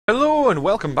and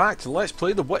welcome back to Let's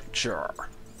Play The Witcher.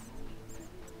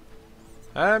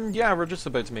 Yeah, we're just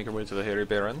about to make our way to the Hairy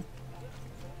Baron.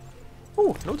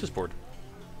 Oh, notice board.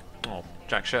 Oh,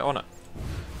 jack shit on it.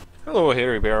 Hello,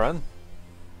 Hairy Baron.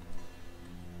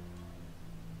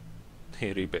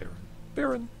 Hairy Baron.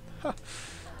 Baron. Huh.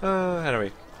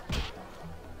 Anyway.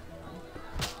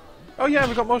 Oh yeah,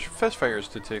 we've got more fist fighters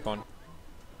to take on.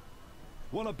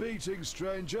 Want a beating,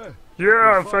 stranger?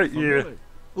 Yeah, I'll fight you.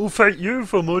 I'll fight you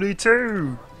for money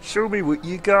too. Show me what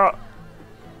you got.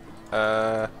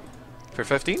 For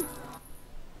 15?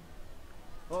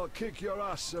 I'll kick your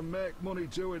ass and make money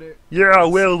doing it. Yeah, I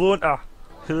will, won't I?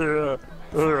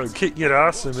 I'll kick your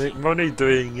ass and make money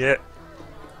doing it.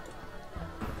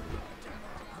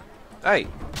 Hey.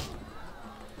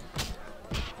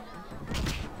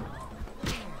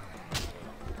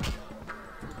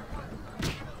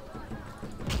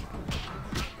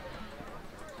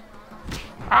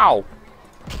 Ow!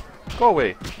 Go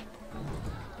away.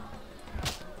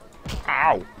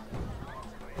 Ow!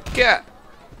 Get!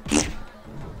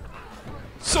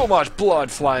 So much blood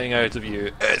flying out of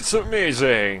you. It's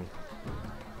amazing!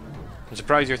 I'm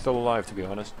surprised you're still alive, to be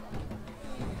honest.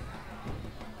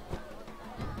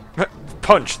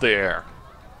 Punch the air!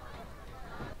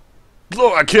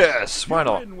 Blow a kiss! Why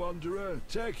not? Win, wanderer.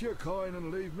 Take your coin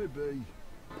and leave me be.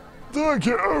 Thank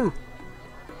you.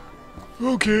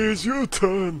 Okay, it's your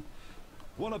turn.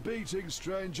 Want a beating,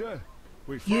 stranger?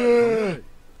 We fight Yeah,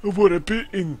 for I want a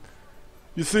beating.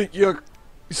 You think you're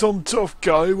some tough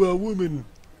guy with a woman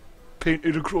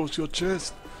painted across your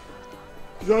chest?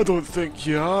 'Cause I don't think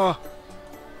you are.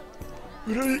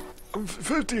 Right, I'm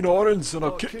 15 orange and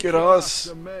I'll kick your ass.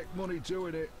 and make money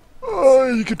doing it.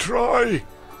 Oh, you could try.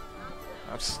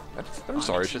 I'm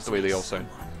sorry, it's just the way they all sound.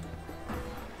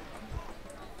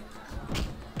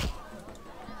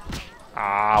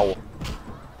 Ow.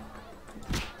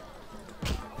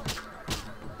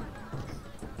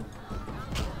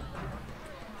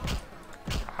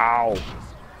 Ow.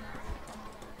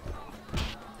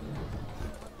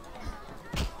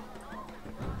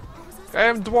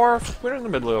 Dwarf, we're in the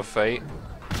middle of a fight.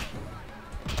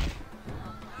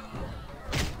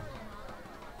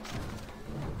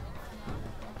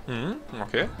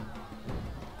 Okay.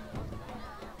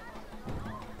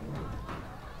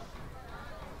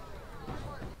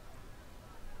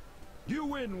 You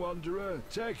win, wanderer.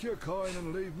 Take your coin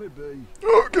and leave me be.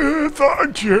 Okay,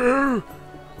 thank you.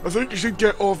 I think you should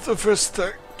get off the fist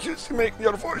stick just to make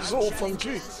your voice all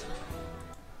funky.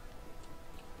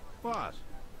 What?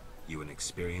 You an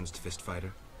experienced fist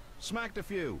fighter? Smacked a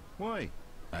few. Why?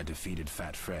 I defeated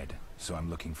Fat Fred, so I'm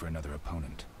looking for another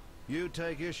opponent. You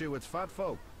take issue with fat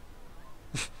folk.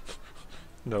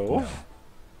 No. Are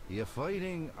you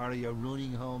fighting or are you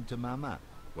running home to mama?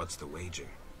 What's the wager?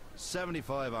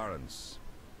 75 orange.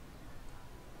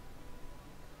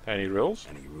 Any rules?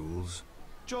 Any rules?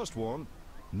 Just one.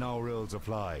 No rules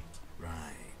apply.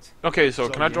 Right. Okay, so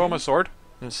can I draw my sword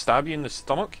and stab you in the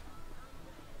stomach?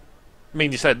 I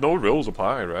mean, you said no rules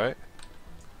apply, right?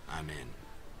 I'm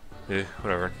in. Yeah,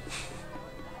 whatever.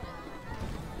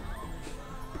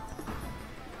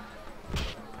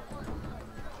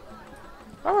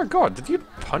 Oh my god, did you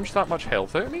punch that much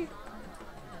health out of me?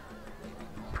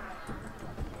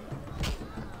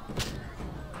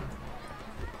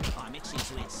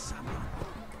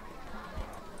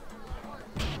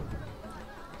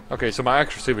 Okay, so my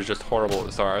accuracy was just horrible at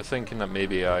the start. I was thinking that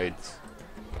maybe I'd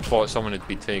thought someone had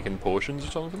been taking potions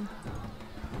or something.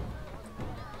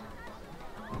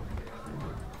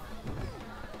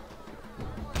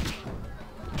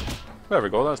 There we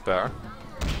go, that's better.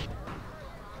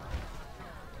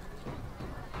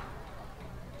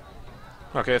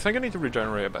 Okay, I think I need to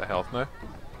regenerate a bit of health now.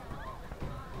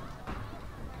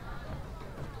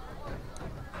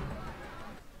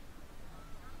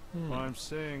 I'm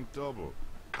saying double.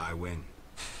 I win.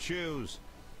 Choose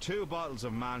 2 bottles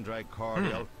of mandrake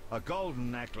cordial, a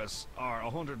golden necklace, or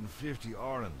 150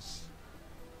 orange.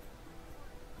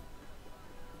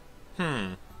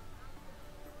 I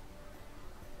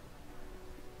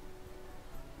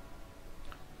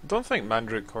don't think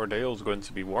Mandrake Cordial is going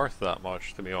to be worth that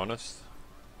much, to be honest.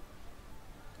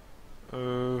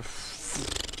 With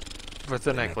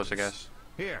the necklace, I guess.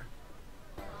 Here.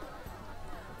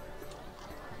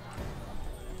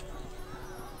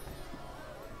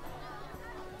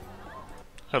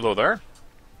 Hello there.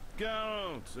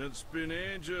 Geralt, it's been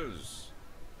ages.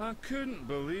 I couldn't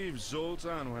believe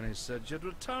Zoltan when he said you'd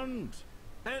returned.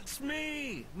 It's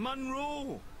me,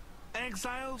 Monroe.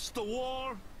 Exiles, the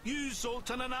war. You,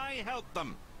 Zoltan, and I helped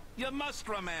them. You must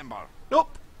remember.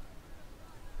 Nope.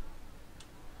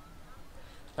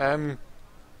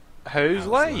 How's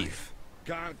life?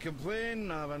 Can't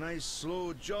complain. I have a nice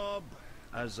slow job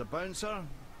as a bouncer.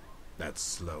 That's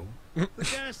slow. The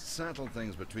guests settle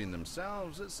things between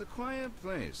themselves. It's a quiet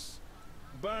place.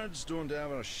 Birds don't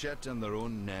ever shit in their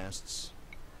own nests.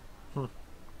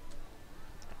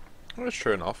 That's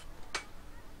true enough.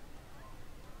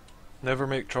 Never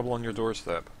make trouble on your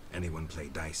doorstep. Anyone play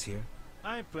dice here?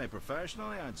 I play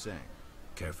professionally, I'd say.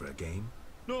 Care for a game?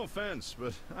 No offense,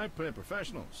 but I play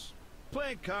professionals.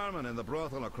 Play Carmen in the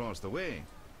brothel across the way.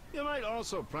 You might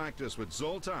also practice with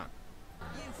Zoltan.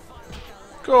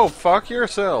 Go fuck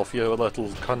yourself, you little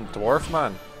cunt dwarf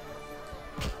man.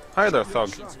 Hi there,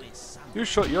 thug. You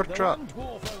shut your trap.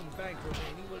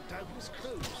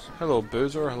 Hello,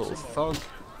 boozer. Hello, thug.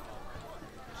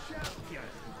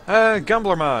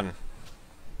 Gambler man.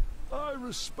 I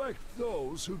respect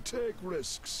those who take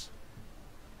risks.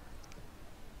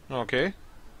 Okay.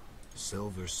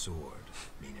 Silver sword.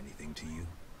 Mean anything to you?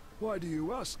 Why do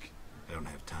you ask? I don't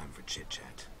have time for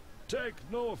chit-chat. Take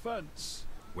no offense.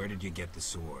 Where did you get the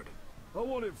sword? I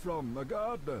want it from a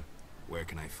gardener. Where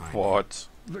can I find it? What?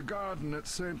 The garden at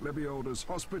St. Lebioda's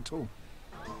hospital.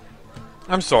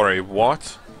 I'm sorry,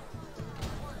 what?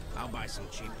 I'll buy some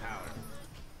cheap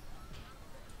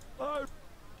powder.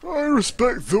 I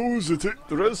respect those who take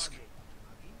the risk.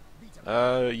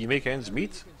 You make ends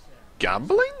meet?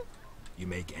 Gambling? You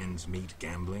make ends meet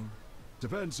gambling?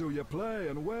 Depends who you play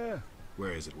and where.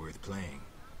 Where is it worth playing?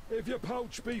 If your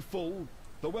pouch be full,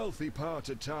 the wealthy part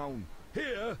of town.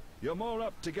 Here, you're more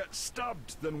apt to get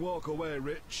stabbed than walk away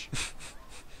rich.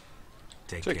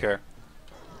 Take care.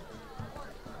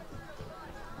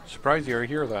 Surprised you're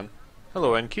here then.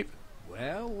 Hello, Innkeep.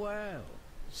 Well, well.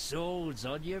 Swords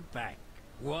on your back.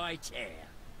 White hair.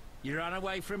 You ran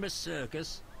away from a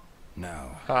circus?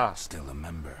 No. Ha. Still a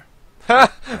member.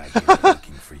 Ha! Gradually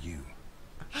looking for you.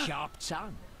 Sharp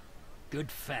tongue.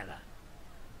 Good fella.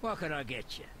 What can I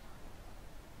get you?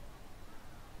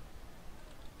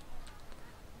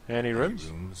 Any rooms?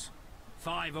 Rooms?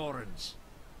 5 orens.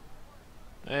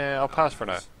 I'll pass for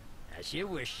now. As you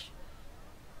wish.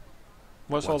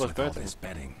 What's all this with all betting? this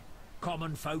betting?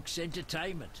 Common folks'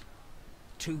 entertainment.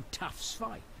 2 toughs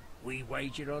fight. We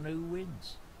wager on who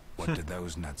wins. What did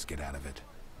those nuts get out of it?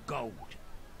 Gold.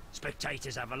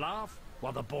 Spectators have a laugh,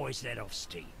 while the boys let off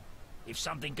steam. If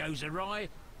something goes awry,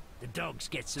 the dogs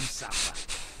get some supper.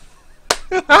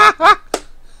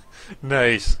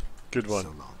 Nice. Good one.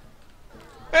 So long.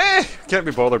 Can't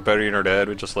be bothered burying her dead,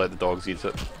 we just let the dogs eat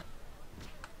it.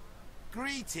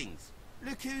 Greetings.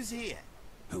 Look who's here.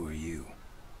 Who are you?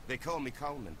 They call me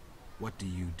Coleman. What do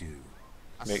you do?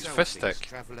 I Makes sell fist things, stick.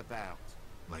 travel about.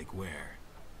 Like where?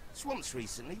 Swamps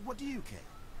recently, what do you care?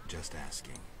 Just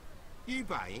asking. You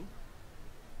buying?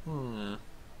 You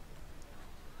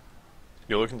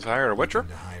looking to hire a witcher?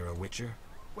 Looking to hire a witcher?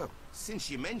 Well, since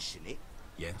you mention it,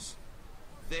 Yes.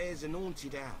 there's an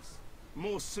haunted house.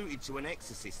 More suited to an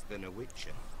exorcist than a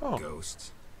witcher. Oh.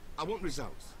 Ghosts? I want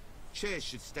results. Chairs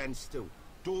should stand still,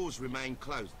 doors remain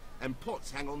closed, and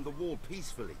pots hang on the wall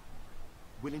peacefully.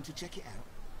 Willing to check it out?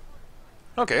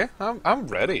 Okay, I'm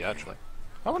ready actually.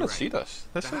 I want to Great. see this.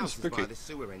 This The sounds house is spooky. by the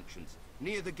sewer entrance,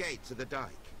 near the gate to the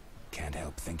dike. Can't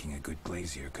help thinking a good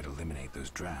glazier could eliminate those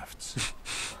drafts.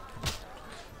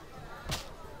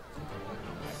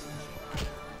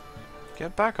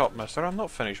 Get back up, mister. I'm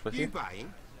not finished with You you.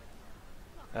 buying?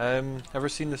 Ever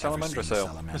seen the Ever Salamander seen the sale?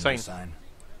 salamander The sign. sign?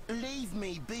 Leave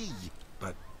me be.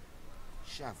 But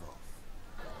Shove off.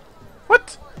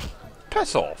 What?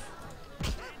 Piss off.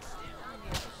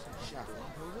 Shove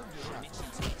off. Shove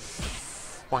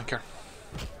off. Wanker.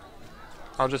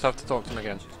 I'll just have to talk to him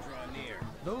again.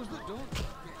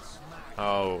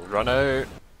 Oh, run out.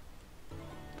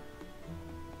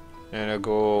 And I'll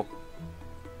go.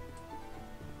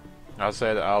 I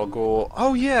said I'll go.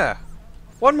 Oh yeah!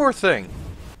 One more thing!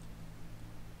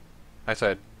 I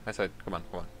said, come on,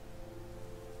 come on.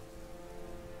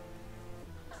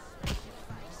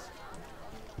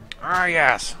 Ah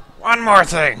yes! One more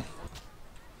thing!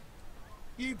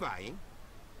 You buying?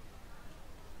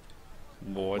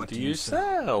 What do you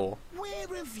sell? Where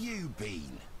have you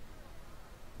been?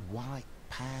 White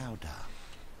powder.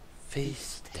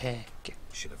 Fist tech.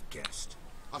 should have guessed.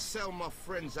 I sell my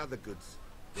friends other goods,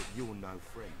 but you're no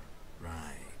friend.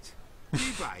 Right.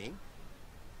 You buying?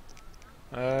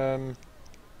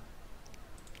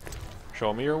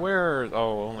 Show me your wares.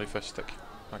 Oh, only fist stick.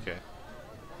 Okay.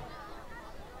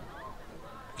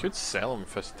 Could sell him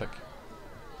fist stick.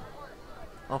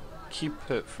 I'll keep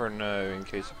it for now in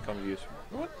case it becomes useful.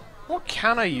 What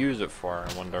can I use it for,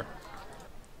 I wonder?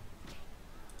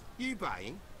 You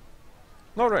buying?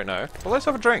 Not right now, but let's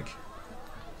have a drink.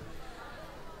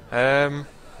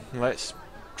 Let's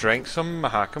drink some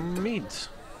Mahakam meads.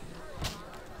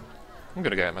 I'm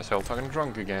gonna get myself fucking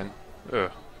drunk again.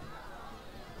 Ugh.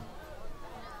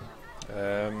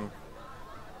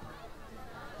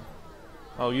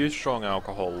 I'll use strong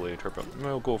alcohol later, but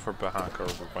we'll go for Bahaka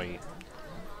over white.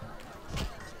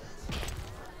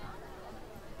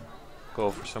 Go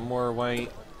for some more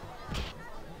white.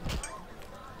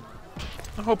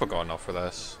 I hope I got enough for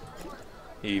this.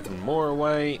 Even more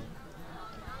white.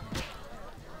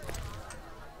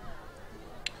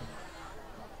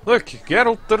 Look,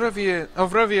 Geralt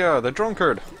of Rivia, the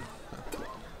drunkard.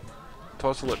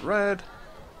 Tossle it red.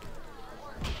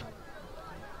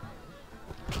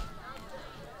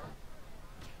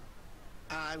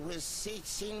 I was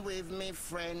sitting with me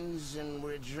friends and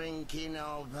we're drinking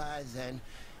all by then,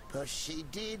 but she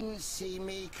didn't see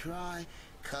me cry,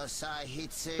 'cause I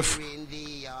hit her in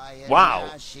the eye and wow.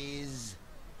 now she's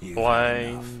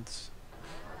blind.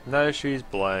 Now she's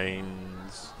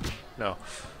blind. No.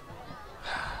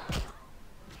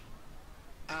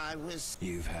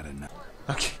 You've had enough.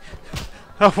 Okay.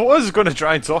 I was going to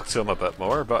try and talk to him a bit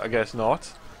more, but I guess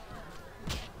not.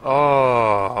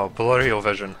 Oh, blurry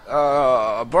vision.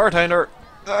 Bartender,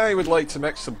 I would like to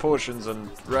mix some potions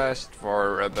and rest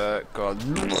for a bit. God.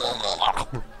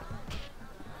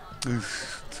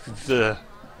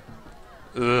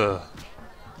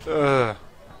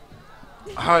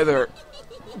 Hi there,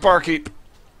 barkeep.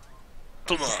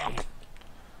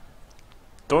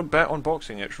 Don't bet on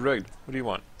boxing, it's rigged. What do you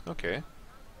want? Okay.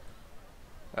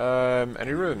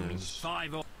 Any rooms?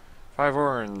 5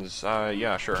 orns.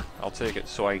 Yeah, sure. I'll take it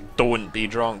so I don't be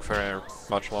drunk for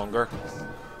much longer.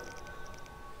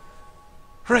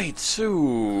 Right,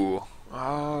 so...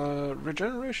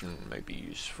 regeneration might be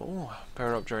useful.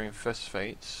 Power up during fist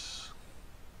fights.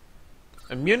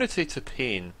 Immunity to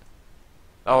pain.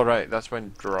 Oh, right, that's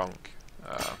when drunk.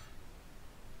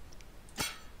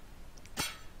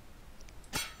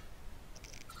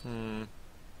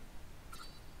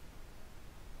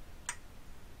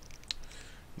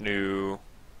 New.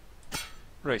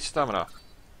 Right, stamina.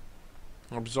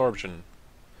 Absorption.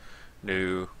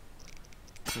 New.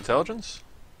 Intelligence?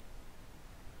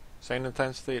 Sign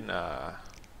intensity? Nah.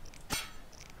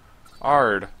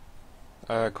 Ard.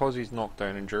 Causes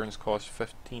knockdown. Endurance cost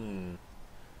 15.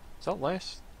 Is that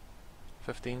less?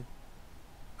 15?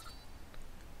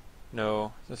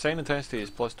 No. The sign intensity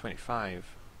is plus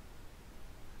 25.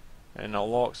 And it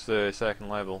unlocks the second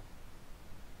level.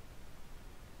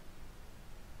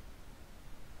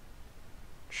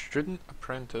 Student,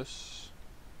 apprentice,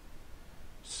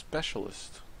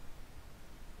 specialist.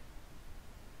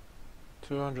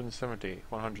 270,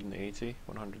 180,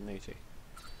 180.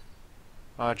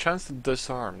 Chance to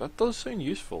disarm. That does sound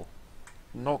useful.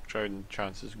 Knockdown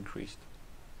chances increased.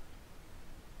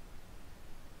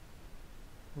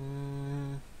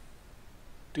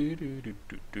 Because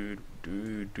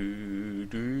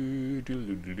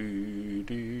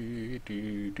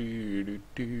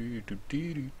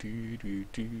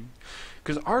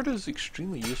art is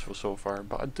extremely useful so far,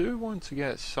 but I do want to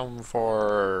get some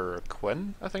for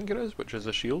Quinn, I think it is, which is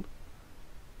a shield.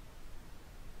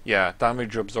 Yeah,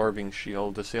 damage absorbing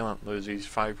shield. Assailant loses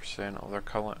 5% of their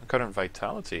current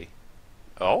vitality.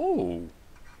 Oh!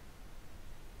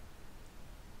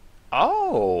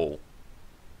 Oh!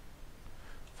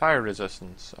 Fire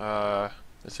resistance.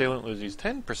 Assailant loses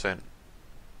 10%.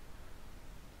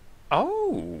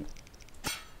 Oh!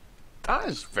 That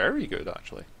is very good,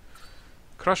 actually.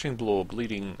 Crushing blow,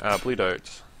 bleed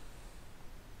out.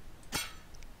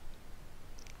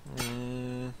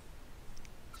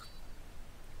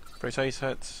 Precise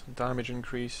hits, damage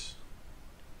increase.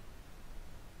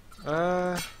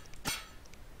 I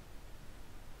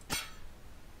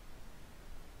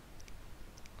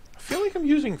feel like I'm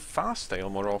using fast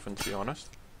style more often, to be honest.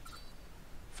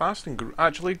 Fast and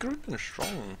actually group and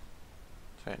strong,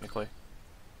 technically.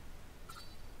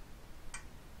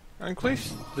 I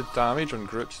increase the damage on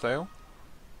group style.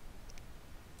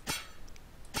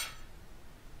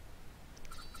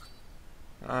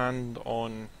 And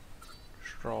on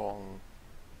strong.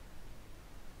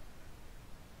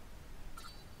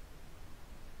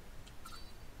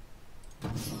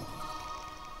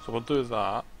 So we'll do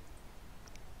that.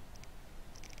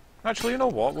 Actually, you know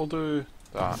what? We'll do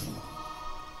that.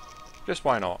 Just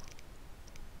why not?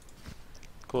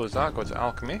 Close that, go to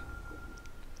alchemy.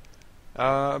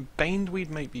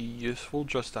 Bindweed might be useful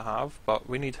just to have, but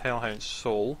we need Hellhound's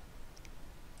Soul.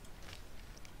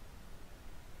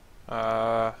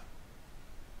 Right,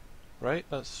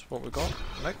 that's what we got.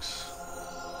 Next.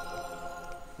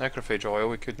 Necrophage oil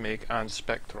we could make, and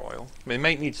Spectre oil. We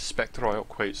might need Spectre oil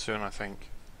quite soon, I think.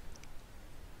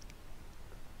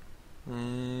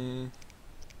 Gonna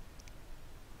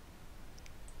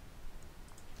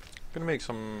make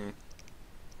some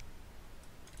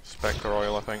Spectre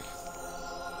oil, I think.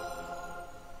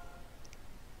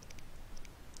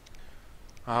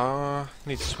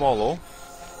 Need to swallow.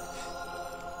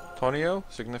 Tonio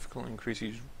significantly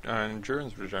increases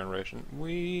endurance regeneration.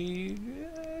 We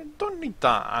don't need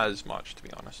that as much, to be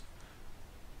honest.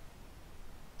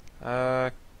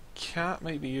 Cat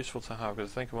might be useful to have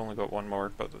because I think I've only got one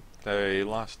more, but they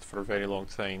last for a very long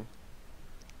time.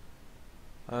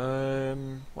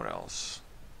 What else?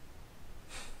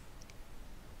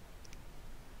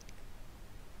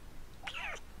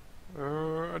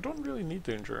 I don't really need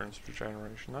the endurance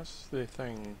regeneration, that's the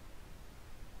thing.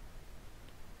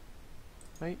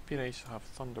 Might be nice to have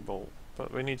Thunderbolt,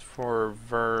 but we need for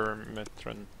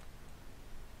Vermitron.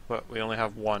 But we only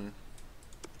have one.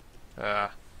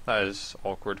 That is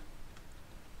awkward.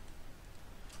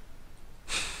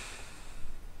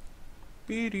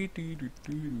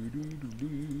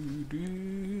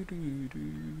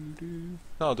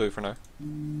 That'll do for now.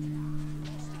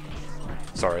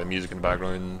 Sorry, the music in the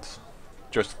background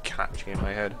just catchy in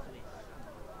my head.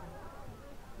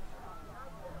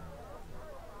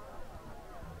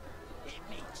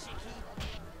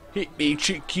 Hit me,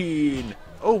 chicken!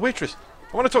 Oh, waitress!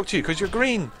 I want to talk to you because you're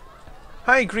green!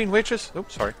 Hi, green waitress! Oh,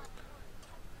 sorry.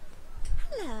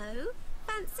 Hello.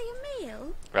 Fancy a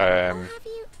meal? Or have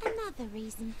you another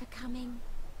reason for coming?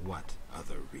 What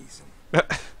other reason?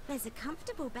 There's a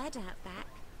comfortable bed out back.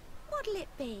 What'll it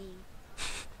be?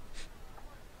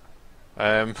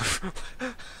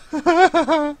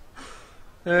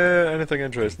 Anything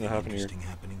interesting happening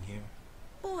here?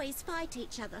 Boys fight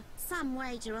each other. Some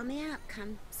wager on the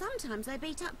outcome. Sometimes they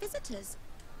beat up visitors.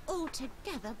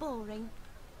 Altogether boring.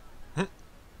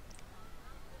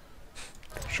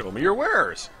 Show me your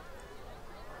wares!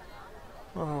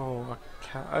 Oh, I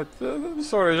can't. I'm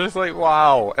sorry, just like,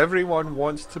 wow, everyone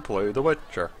wants to play The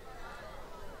Witcher.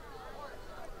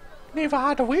 Never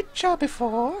had a Witcher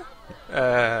before?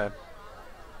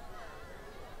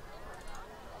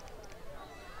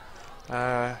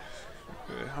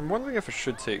 I'm wondering if I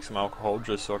should take some alcohol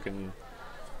just so I can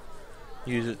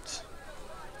use it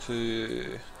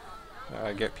to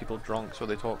get people drunk so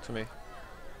they talk to me.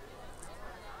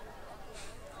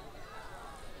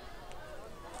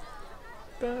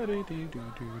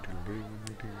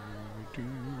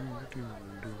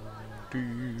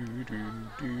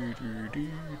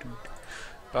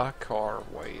 Back our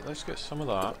way. Let's get some of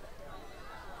that.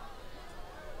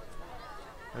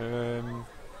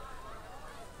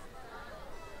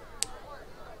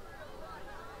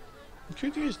 We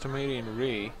could use Tomarian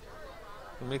Ray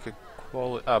and make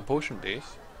a potion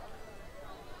base.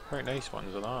 Quite nice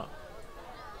ones of that.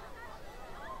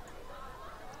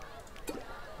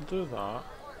 Do that.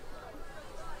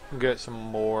 And get some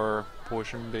more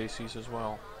potion bases as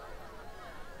well.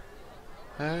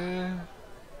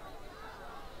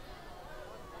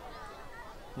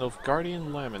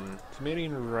 Nilfgaardian Lemon.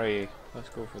 Tomarian Ray. Let's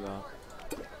go for that.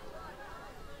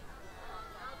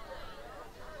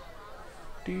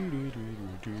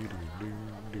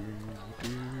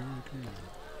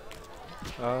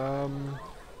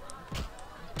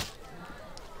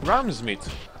 Ram's meat.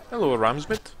 Hello, Ram's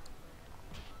meat.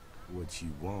 What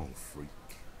you want, freak?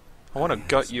 I want to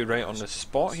gut you right on the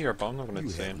spot here, but I'm not going to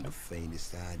say You haven't anything. the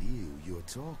faintest idea who you're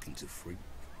talking to, freak.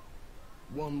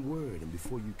 One word, and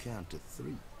before you count to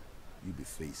 3, you'll be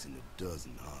facing a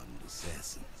dozen hardened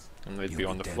assassins. And they'd You'll be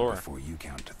on the dead floor. before you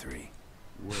count to 3.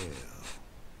 Well,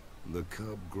 the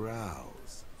cub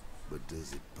growls, but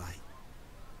does it bite?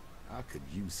 I could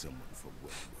use someone for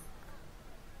wet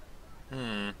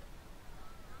work.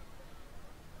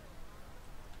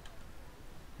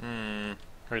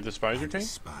 Heard the spider I thing?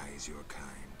 despise your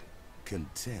kind.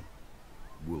 Contempt,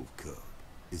 wolf cub,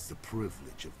 is the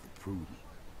privilege of the prudent.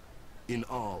 In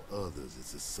all others,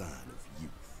 it's a sign of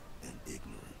youth and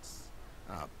ignorance.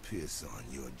 I'll piss on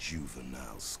your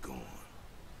juvenile scorn.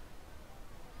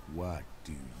 What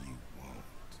do you want?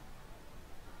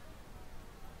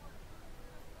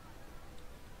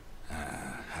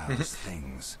 How's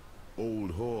things?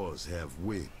 Old whores have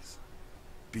wings.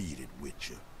 Beat it,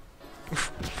 Witcher.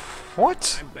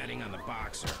 What? I'm betting on the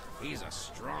boxer. He's a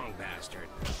strong bastard.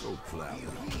 Go plow.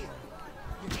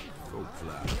 Go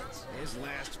plow. His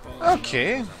last foe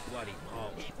Okay. was a bloody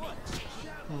pulp.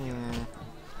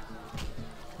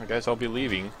 I guess I'll be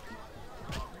leaving.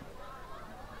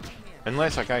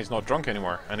 Unless that guy's not drunk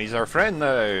anymore, and he's our friend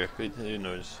now. Who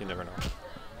knows? You never know.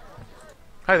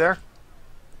 Hi there.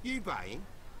 You buying?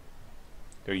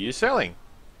 Are you selling?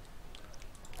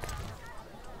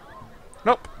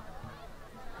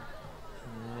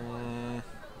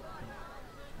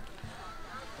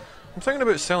 I'm thinking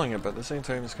about selling it, but at the same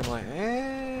time it's kind of like,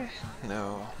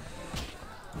 no.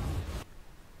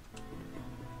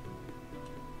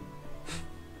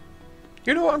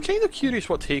 You know what, I'm kind of curious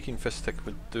what taking Fiststick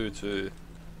would do to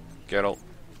Geralt.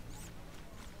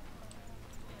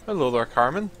 Hello there,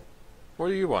 Carmen. What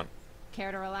do you want?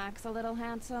 Care to relax a little,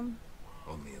 handsome?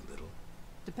 Only a little.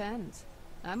 Depends.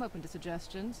 I'm open to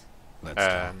suggestions. Let's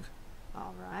talk.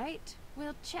 All right,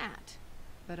 we'll chat.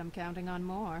 But I'm counting on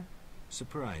more.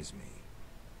 Surprise me.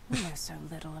 We know so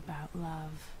little about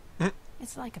love.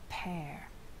 It's like a pear,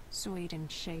 sweet and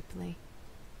shapely.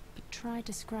 But try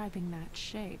describing that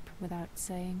shape without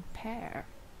saying pear.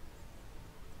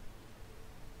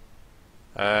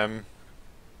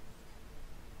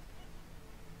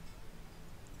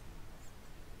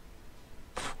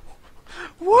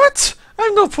 What?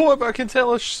 I'm no poet, but I can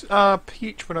tell a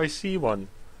peach when I see one.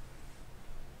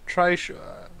 Try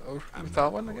with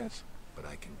that one, I guess. But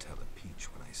I can tell a peach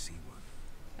when I see one.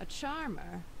 A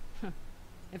charmer?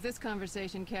 If this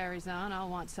conversation carries on, I'll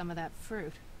want some of that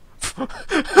fruit.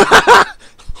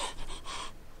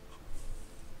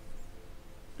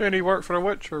 Any work for a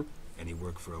witcher? Any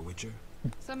work for a witcher?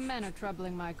 Some men are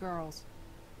troubling my girls.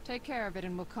 Take care of it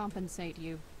and we'll compensate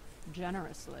you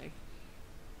generously.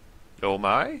 Oh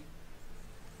my?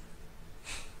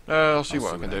 I'll see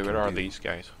what I can do. Where are these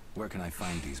guys? Where can I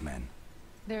find these men?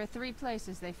 There are 3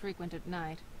 places they frequent at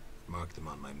night. Mark them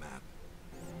on my map.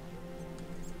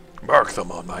 Mark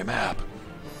them on my map.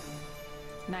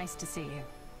 Nice to see you.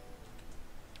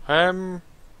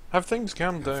 Have things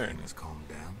calmed down? Things calmed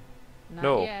down? Not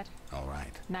No. yet. All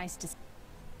right. Nice to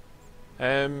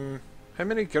How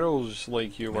many girls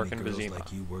like you work in Many girls Vizima?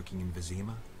 like you working in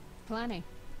Vizima? Plenty.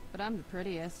 But I'm the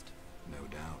prettiest. No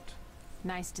doubt.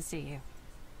 Nice to see you.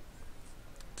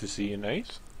 To see you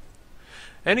nice?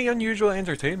 Any unusual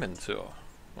entertainment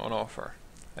on offer?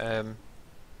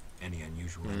 Any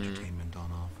unusual entertainment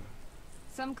on offer?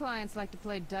 Some clients like to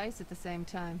play dice at the same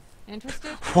time.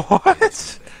 Interested?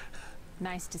 What?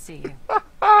 Nice to see you.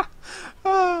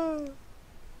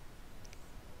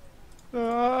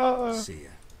 See ya.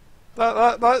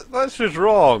 That's just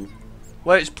wrong.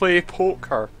 Let's play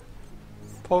poker.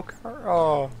 Poker?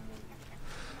 Oh.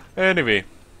 Anyway.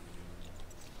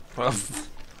 Well,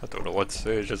 I don't know what to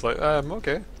say. It's just like,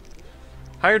 okay.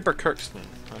 Hired by Kirkston.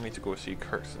 I need to go see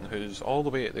Kirkston, who's all the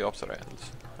way at the opposite end.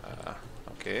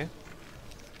 Okay.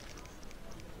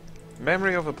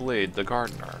 Memory of a Blade, the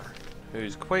gardener,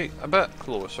 who's quite a bit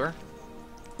closer.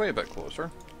 Quite a bit closer.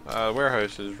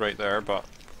 Warehouse is right there, but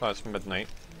that's midnight.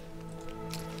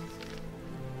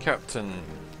 Captain.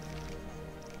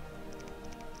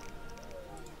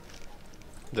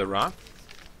 The rat?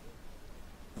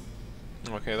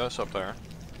 Okay, that's up there.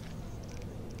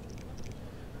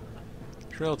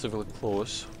 It's relatively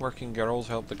close. Working girls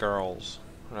help the girls.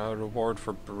 Reward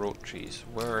for broochies.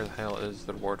 Where the hell is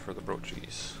the reward for the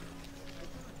broochies?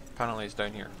 Apparently it's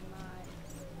down here.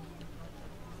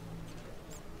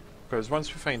 Because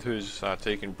once we find who's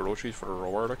taking broochies for a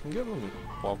reward, I can give them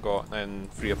what I've got and then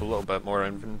free up a little bit more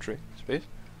inventory space.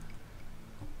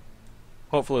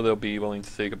 Hopefully they'll be willing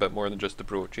to take a bit more than just the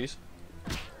broochies.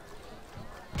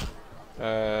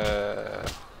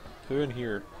 Who in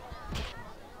here?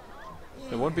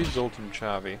 It won't be Zoltan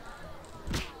Chavi.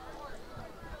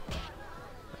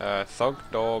 Thug,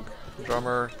 dog,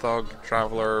 drummer, thug,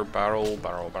 traveller, barrel.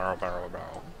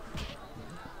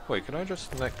 Wait, can I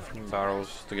just nick from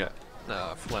barrels to get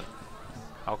flint?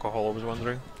 Alcohol, I was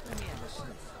wondering.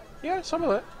 Yeah, some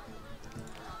of it.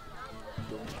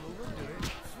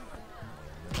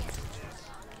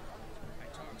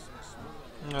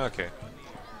 Okay.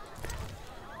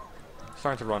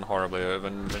 Starting to run horribly out of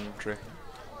inventory.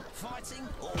 Fighting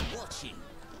or watching?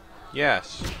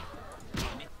 Yes.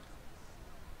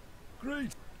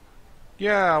 Great.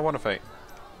 Yeah, I want to fight.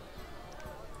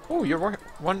 Oh, you're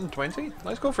 120?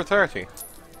 Let's go for 30.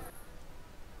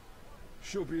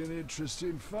 Should be an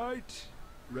interesting fight.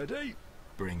 Ready?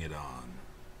 Bring it on.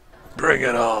 Bring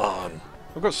it on!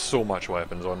 I've got so much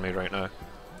weapons on me right now.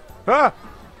 Ah!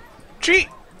 Cheat!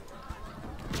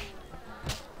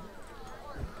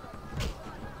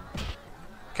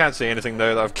 Can't say anything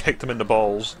now that I've kicked him in the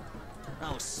balls.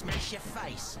 I'll smash your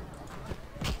face.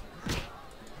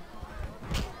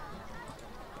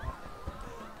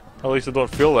 At least I don't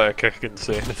feel like I can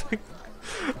say anything.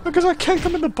 Because I kicked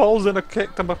him in the balls and I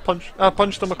kicked him a punch. I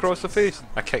punched him across the face.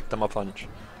 I kicked him a punch.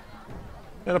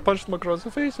 And I punched him across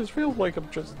the face. It feels like I'm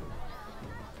just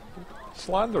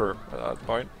slanderer at that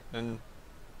point. And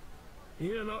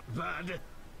You're not bad.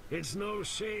 It's no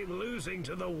shame losing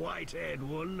to the white-haired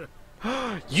one.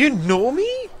 you know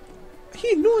me?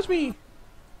 He knows me.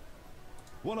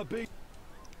 Wanna be?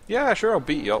 Yeah, sure, I'll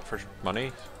beat you up for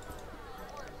money.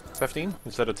 15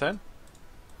 instead of 10?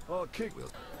 Oh, kick.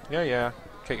 Yeah, yeah.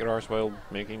 Kick your arse while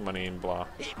making money and blah.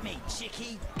 Hit me,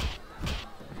 chickie.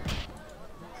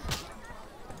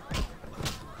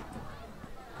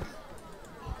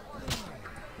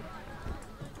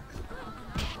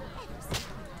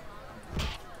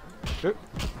 Oop.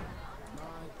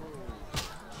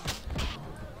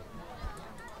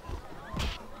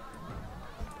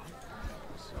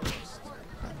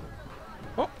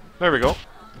 Oh, there we go.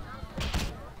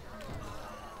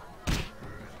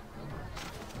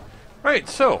 Right,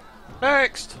 so,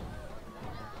 next!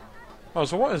 Oh,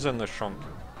 so what is in this trunk?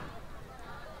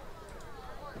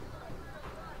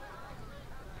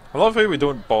 I love how we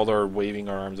don't bother waving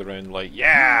our arms around like,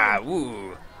 yeah,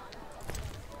 woo!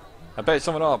 I bet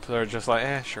someone up, they're just like,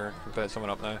 eh, sure, I bet someone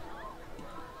up now.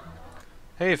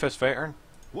 Hey, fist fighter.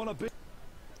 Wanna be?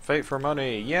 Fight for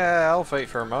money. Yeah, I'll fight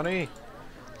for money.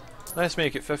 Let's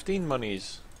make it 15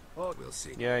 monies. Oh, We'll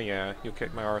see. Yeah, yeah, you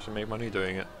kick my arse and make money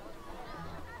doing it.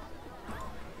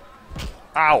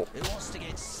 Ow! Who wants to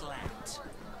get slapped?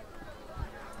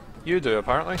 You do,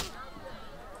 apparently.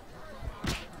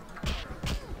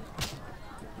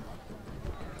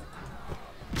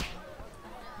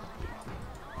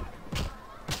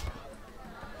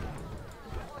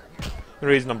 The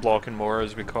reason I'm blocking more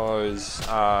is because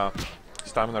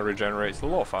stamina regenerates a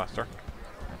lot faster.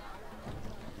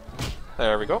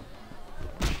 There we go.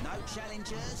 No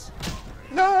challengers?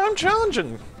 No, I'm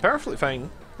challenging. Perfectly fine.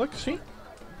 Look, see?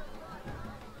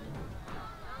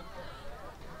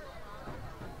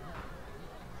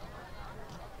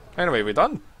 Anyway, we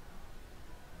done.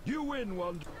 You win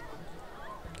one.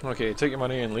 Okay, take your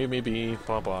money and leave me be,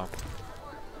 blah blah.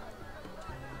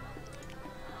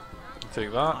 Take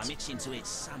I'm that. itching to hit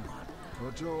someone. I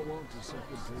don't want to suck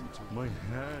a booty. My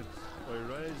head. I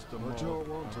raised them. I don't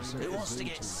want to suck Who a wants to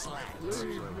get booty. slapped?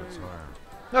 Leave me.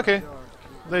 Okay.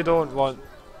 They don't want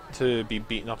to be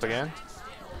beaten up again.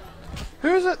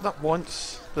 Who is it that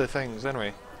wants the things,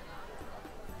 anyway?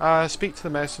 Speak to the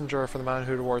messenger for the man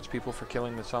who rewards people for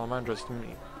killing the salamanders to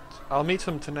meet. I'll meet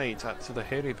him tonight at the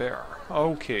Hairy Bear.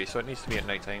 Okay, so it needs to be at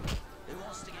night time. Who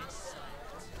wants to get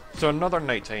slapped? So another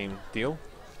nighttime deal.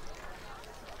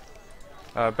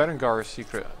 Berengar's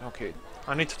secret. Okay,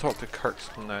 I need to talk to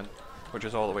Kirkston then, which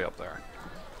is all the way up there.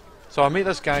 So I'll meet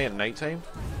this guy at nighttime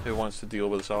who wants to deal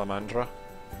with the Salamandra.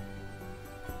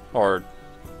 Or,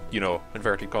 you know,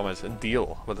 inverted commas,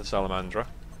 deal with the Salamandra.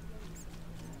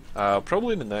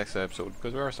 Probably in the next episode,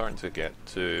 because we are starting to get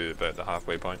to about the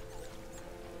halfway point.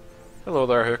 Hello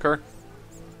there, hooker.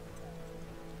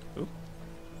 Ooh.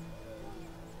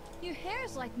 Your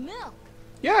hair's like milk.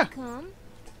 Yeah! Come.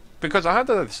 Because I had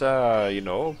this, you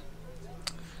know,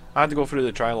 I had to go through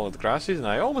the trial of the grasses and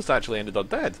I almost actually ended up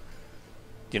dead.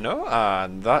 You know,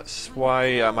 and that's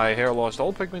why my hair lost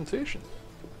all pigmentation.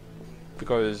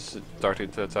 Because it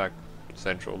started to attack the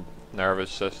central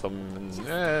nervous system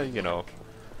and, you know.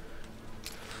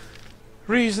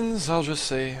 Reasons, I'll just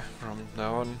say, from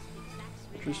now on.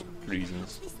 Just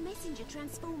reasons. This messenger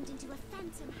transformed into a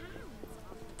phantom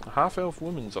hound. A half-elf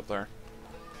woman's up there.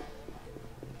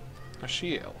 A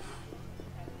she-elf.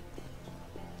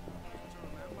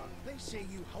 They say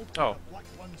you helped Oh. the Black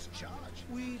One's charge.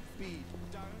 We'd be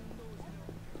down those...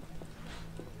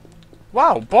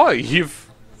 Wow, boy, you've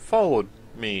followed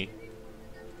me.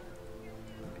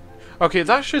 Okay,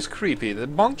 that's just creepy. The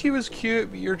monkey was cute,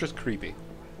 but you're just creepy.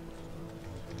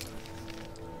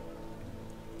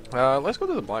 Let's go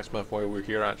to the blacksmith while we're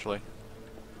here, actually.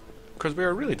 Because we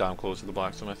are really damn close to the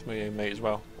blacksmith, we may as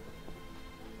well.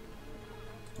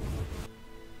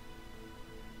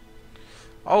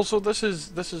 Also, this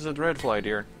is a dreadfly,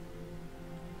 dear.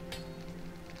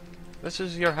 This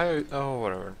is your house. Oh,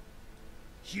 whatever.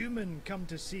 Human come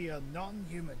to see a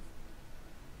non-human.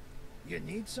 You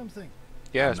need something.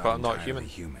 Yes, but I'm not entirely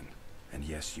human. And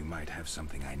yes, you might have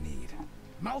something I need.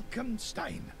 Malcolm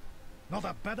Stein. Not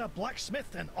a better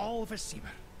blacksmith in all of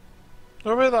Seamer.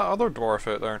 What about that other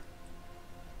dwarf out there?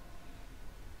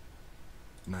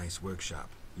 Nice workshop.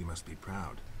 You must be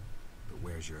proud. But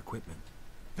where's your equipment?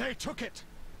 They took it!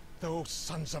 Those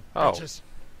sons of Oh. bitches.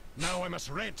 Now I must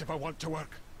rent if I want to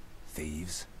work.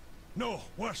 Thieves? No,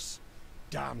 worse.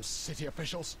 Damn city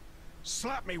officials.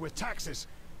 Slap me with taxes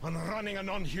on running a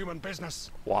non-human business.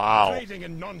 Wow. Trading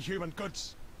in non-human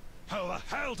goods. How the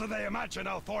hell do they imagine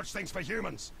I'll forge things for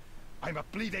humans? I'm a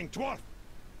bleeding dwarf.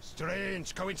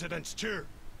 Strange coincidence too.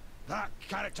 That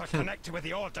character connected with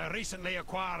the Order recently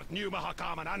acquired new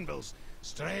Mahakaman anvils,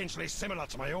 strangely similar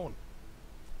to my own.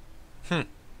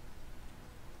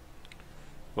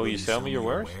 Will you sell me your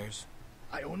wares?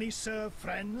 I only serve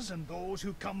friends and those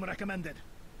who come recommended.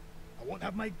 I won't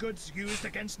have my goods used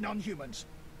against non-humans.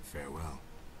 Farewell.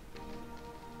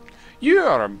 You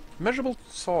are a miserable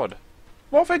sod.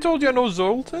 What if I told you I know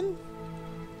Zoltan?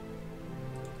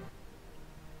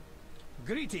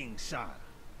 Greetings, sir.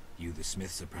 You the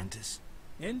smith's apprentice?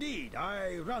 Indeed,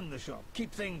 I run the shop,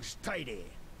 keep things tidy.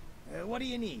 What do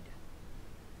you need?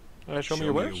 Show me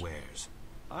your wares.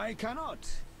 I cannot.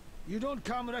 You don't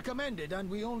come recommended, and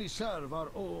we only serve our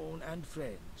own and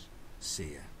friends.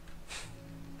 See ya.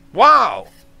 Wow!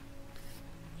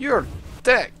 You're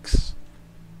dicks!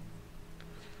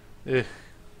 Ugh.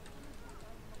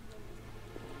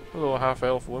 Hello,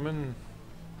 half-elf woman.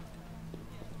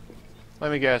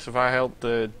 Let me guess, if I helped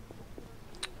the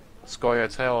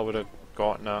Scoia'tael, I would have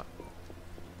gotten that.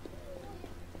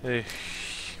 Ugh.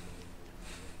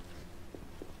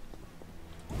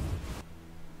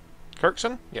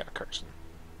 Kirkson? Yeah, Kirkson.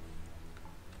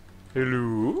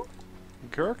 Hello?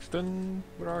 Kirkson,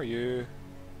 where are you?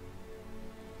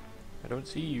 I don't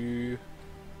see you.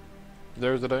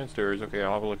 There's the downstairs. Okay,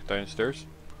 I'll have a look downstairs.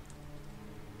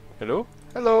 Hello?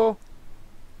 Hello?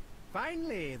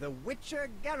 Finally, the Witcher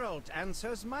Geralt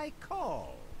answers my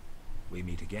call. We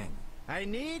meet again. I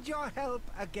need your help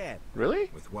again. Really?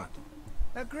 With what?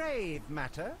 A grave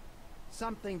matter.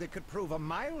 Something that could prove a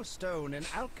milestone in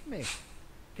alchemy.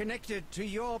 Connected to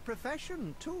your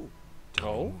profession, too.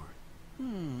 Tell me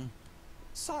more.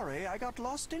 Sorry, I got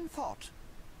lost in thought.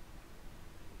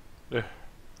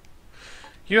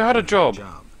 You had a job.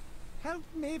 Help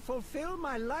me fulfill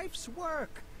my life's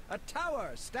work. A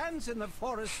tower stands in the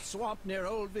forest swamp near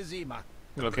Old Vizima.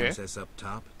 Okay. Princess up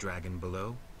top, dragon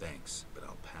below. Thanks, but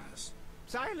I'll pass.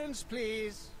 Silence,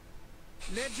 please.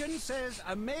 Legend says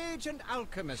a mage and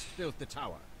alchemist built the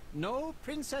tower. No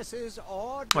princesses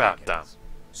or dragons. Damn.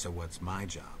 So what's my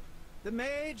job? The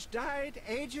mage died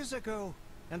ages ago,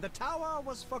 and the tower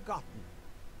was forgotten.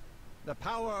 The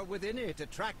power within it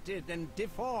attracted and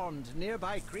deformed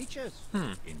nearby creatures.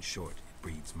 In short, it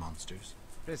breeds monsters.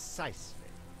 Precisely.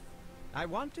 I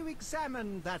want to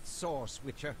examine that source,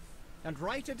 Witcher, and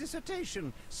write a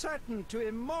dissertation certain to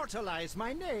immortalize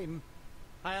my name.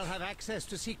 I'll have access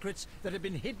to secrets that have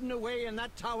been hidden away in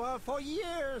that tower for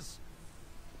years.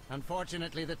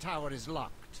 Unfortunately, the tower is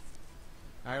locked.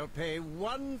 I'll pay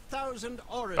 1,000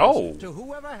 orens to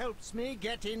whoever helps me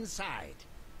get inside.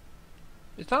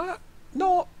 Is that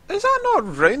not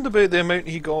round about the amount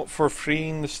he got for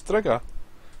freeing the Striga?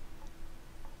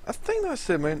 I think that's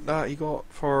the amount that he got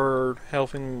for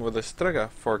helping with the Striga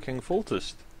for King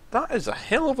Foltest. That is a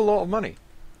hell of a lot of money.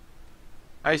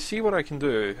 I see what I can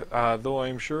do, though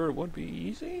I'm sure it won't be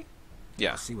easy.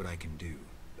 Yeah. I'll see what I can do,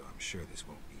 though I'm sure this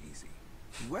won't be easy.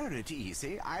 Were it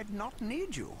easy, I'd not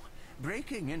need you.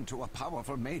 Breaking into a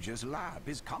powerful mage's lab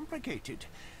is complicated.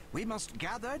 We must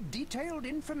gather detailed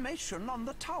information on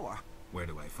the tower. Where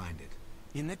do I find it?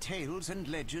 In the tales and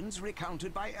legends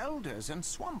recounted by elders and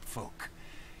swamp folk.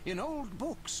 In old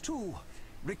books, too.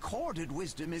 Recorded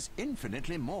wisdom is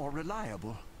infinitely more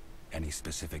reliable. Any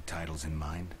specific titles in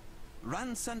mind?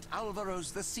 Ransant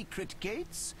Alvaro's The Secret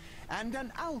Gates, and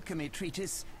an alchemy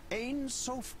treatise, Ain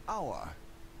Soph Hour.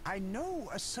 I know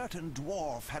a certain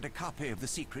dwarf had a copy of The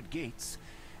Secret Gates.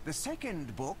 The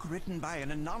second book, written by an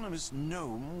anonymous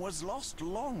gnome, was lost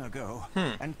long ago,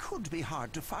 and could be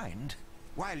hard to find.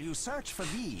 While you search for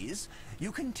these,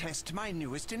 you can test my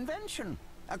newest invention,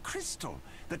 a crystal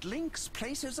that links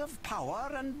places of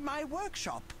power and my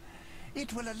workshop.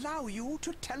 It will allow you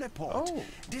to teleport,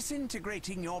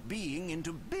 disintegrating your being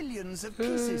into billions of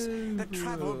pieces that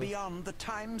travel beyond the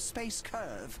time-space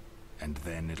curve. And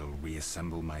then it'll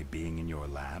reassemble my being in your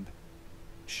lab?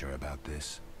 Sure about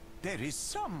this? There is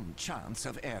some chance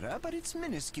of error, but it's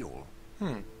minuscule.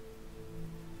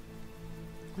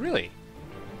 Really?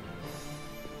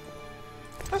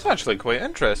 That's actually quite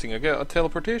interesting. I get a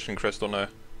teleportation crystal now.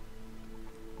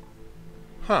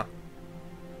 Huh.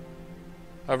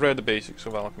 I've read the basics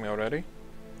of alchemy already,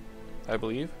 I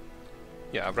believe.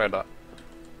 Yeah, I've read that.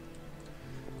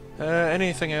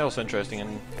 Anything else interesting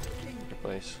in your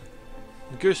place?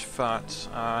 Goose fat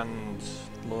and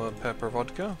low pepper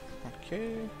vodka.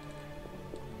 Okay.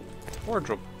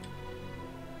 Wardrobe.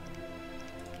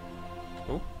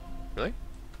 Oh, really?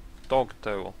 Dog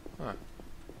towel. Huh.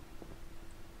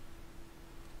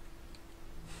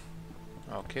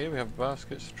 Okay, we have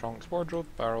baskets, trunks, wardrobe,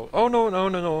 barrel. Oh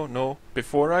no.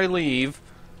 Before I leave,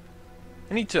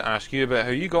 I need to ask you about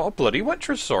how you got a bloody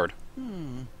Witcher's sword.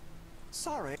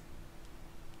 Sorry.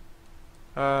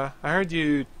 I heard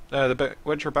you, the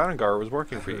Witcher Berengar was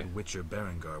working for you. Witcher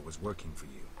Berengar was working for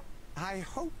you. I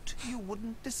hoped you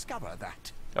wouldn't discover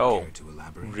that. Oh, Care to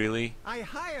elaborate? Really? I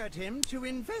hired him to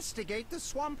investigate the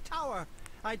swamp tower.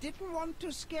 I didn't want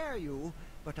to scare you,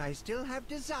 but I still have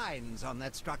designs on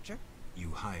that structure. You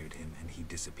hired him and he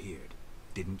disappeared.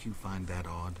 Didn't you find that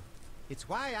odd? It's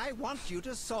why I want you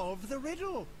to solve the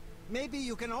riddle. Maybe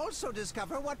you can also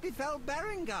discover what befell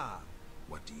Berengar.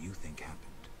 What do you think happened?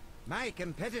 My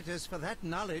competitors for that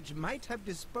knowledge might have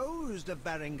disposed of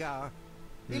Berengar.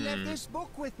 He left this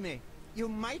book with me. You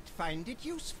might find it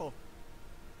useful.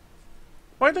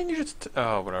 Why didn't you just...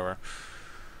 oh, whatever.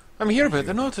 I'm here about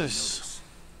the notice.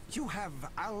 You have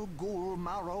Al Ghul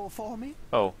marrow for me?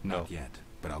 Oh, no. Not yet,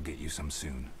 but I'll get you some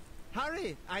soon.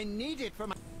 Hurry! I need it for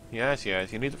my... Yes,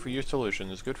 yes, you need it for your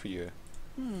solutions. Good for you.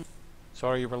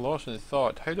 Sorry, you were lost in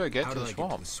thought. How do I get to the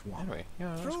swamp? Anyway, yeah,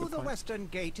 that's a Through good the point. western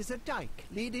gate is a dike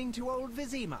leading to Old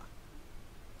Vizima.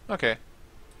 Okay.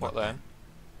 What then?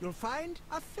 You'll find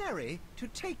a ferry to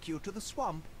take you to the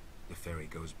swamp. The ferry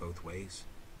goes both ways?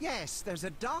 Yes, there's a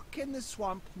dock in the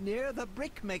swamp near the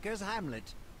brickmaker's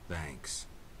hamlet. Thanks.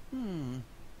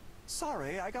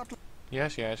 Sorry, I got...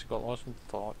 Yes, yes, got lost in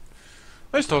thought.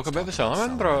 Let's talk about the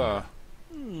Salamandra.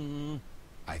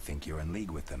 I think you're in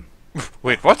league with them.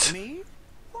 Wait, what? Me?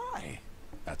 Why?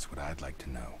 That's what I'd like to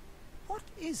know. What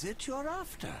is it you're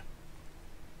after?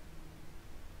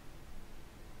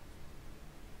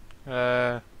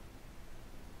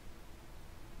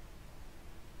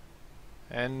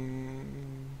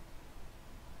 And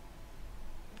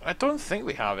I don't think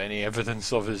we have any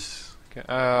evidence of his...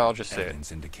 I'll just say it.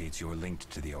 Evidence indicates you're linked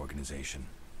to the organization.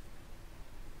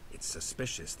 It's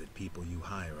suspicious that people you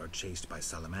hire are chased by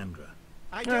Salamandra.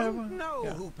 I don't know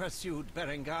who pursued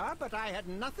Berengar, but I had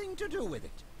nothing to do with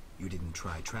it. You didn't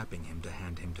try trapping him to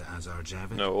hand him to Azar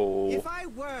Javid? No. If I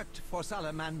worked for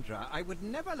Salamandra, I would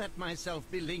never let myself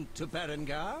be linked to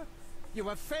Berengar. You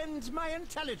offend my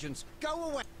intelligence.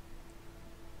 Go away.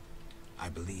 I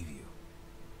believe you.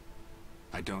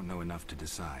 I don't know enough to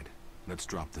decide. Let's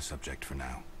drop the subject for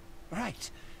now. Right.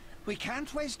 We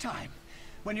can't waste time.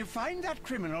 When you find that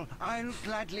criminal, I'll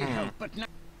gladly help, but now...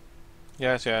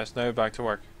 Yes, yes, now back to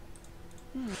work.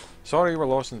 Sorry, we're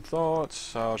lost in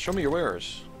thoughts. Show me your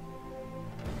wares.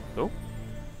 Oh?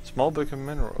 Small book of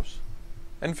minerals.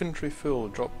 Inventory full,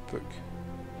 drop book.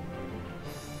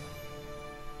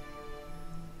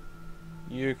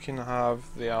 You can have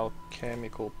the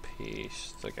alchemical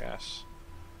paste, I guess.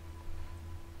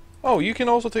 Oh, you can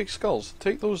also take skulls.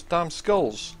 Take those damn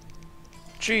skulls.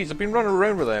 Jeez, I've been running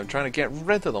around with them trying to get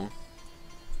rid of them.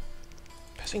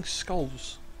 Pissing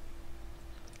skulls.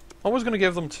 I was going to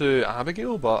give them to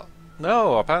Abigail, but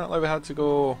no, apparently we had to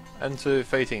go into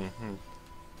fighting.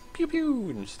 Pew pew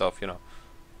and stuff, you know.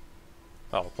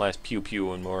 Well, less pew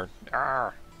pew and more,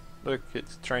 "Arr, look,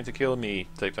 it's trying to kill me,"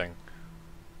 type thing.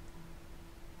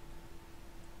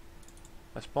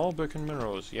 A small book and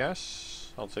minerals,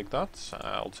 yes, I'll take that.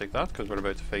 I'll take that because we're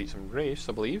about to fight some wraiths,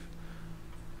 I believe.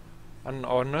 An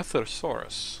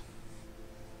ornithosaurus.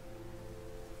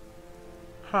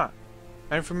 Ha!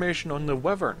 Information on the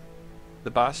wyvern, the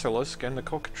basilisk, and the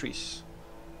cockatrice.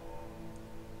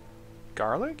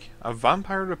 Garlic? A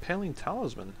vampire repelling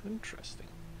talisman. Interesting.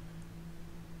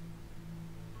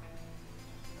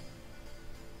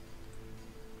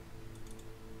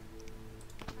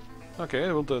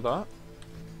 Okay, we'll do that.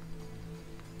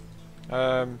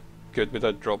 Good, we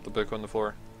did drop the book on the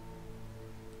floor.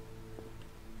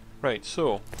 Right,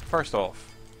 so, first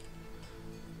off,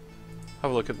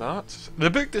 have a look at that. The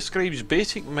book describes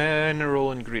basic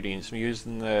mineral ingredients used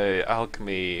in the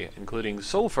alchemy, including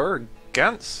sulfur,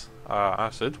 gantz,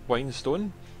 acid,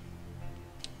 winestone,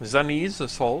 zanies,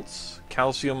 salts,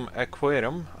 calcium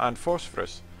aquarium, and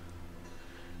phosphorus.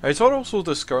 It also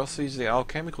discusses the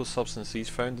alchemical substances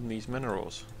found in these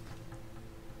minerals.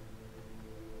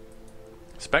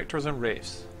 Spectres and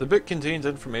Wraiths. The book contains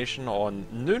information on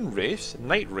noon wraiths,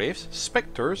 night wraiths,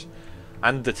 spectres,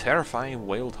 and the terrifying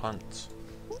wild hunts.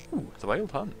 Ooh, the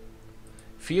wild hunt.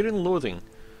 Fear and Loathing.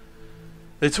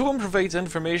 The tome provides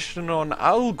information on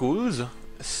Alghouls,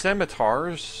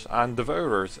 scimitars, and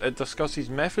devourers. It discusses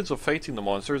methods of fighting the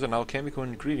monsters and alchemical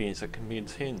ingredients that can be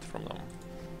obtained from them.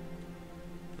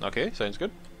 Okay, sounds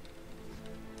good.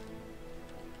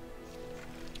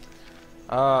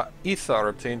 Ether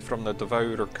obtained from the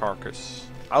devourer carcass.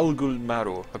 Alghul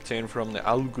marrow obtained from the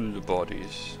Alghul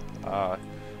bodies.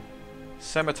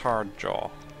 Scimitar jaw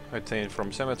obtained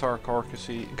from scimitar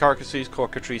carcasses.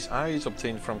 Cockatrice eyes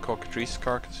obtained from cockatrice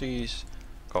carcasses.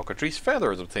 Cockatrice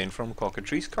feathers obtained from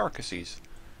cockatrice carcasses.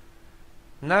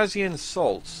 Nazian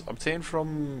salts obtained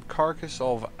from carcass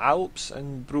of Alps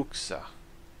and Bruxa.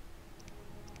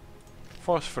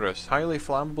 Phosphorus, highly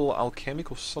flammable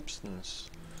alchemical substance.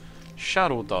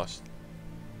 Shadow dust.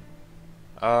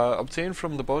 obtained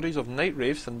from the bodies of night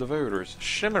wraiths and devourers.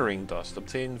 Shimmering dust,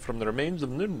 obtained from the remains of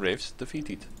noon wraiths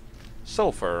defeated.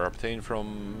 Sulfur, obtained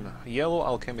from yellow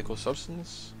alchemical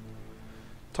substance.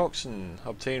 Toxin,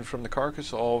 obtained from the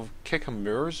carcass of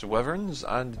kickamures, wyverns,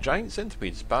 and giant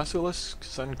centipedes,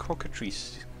 basilisks, and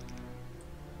cockatrices.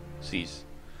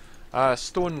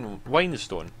 Stone, wine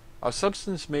stone, a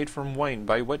substance made from wine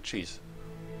by witches.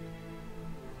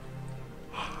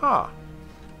 Ha!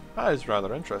 That is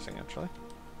rather interesting, actually.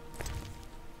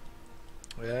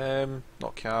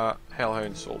 Not cat,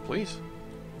 hellhound soul, please.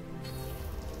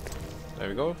 There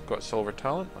we go, got silver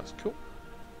talent, that's cool.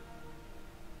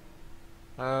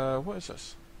 What is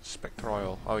this? Spectre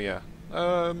oil, oh yeah.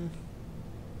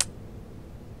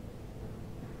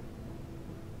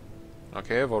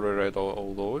 Okay, I've already read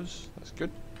all those, that's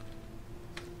good.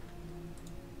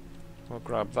 We'll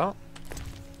grab that.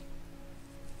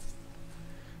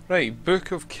 Right,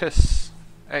 Book of Kiss.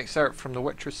 Excerpt from The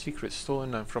Witcher's Secret,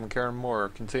 stolen from Cairn Moor,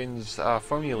 contains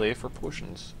formulae for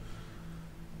potions.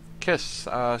 Kiss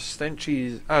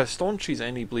staunches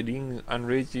any bleeding and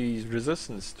raises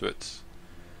resistance to it.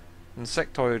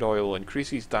 Insectoid oil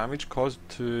increases damage caused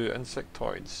to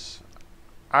insectoids.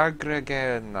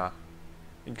 Agrigena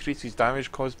increases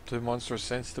damage caused to monsters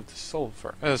sensitive to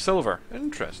silver.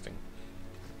 Interesting.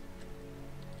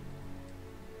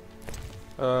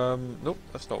 Nope,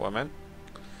 that's not what I meant.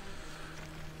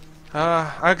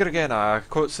 Agrigena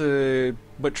coats the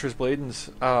Witcher's blades.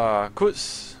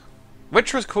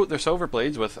 Witchers coat their silver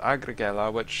blades with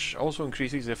agrigella, which also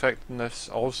increases the effectiveness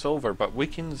of silver but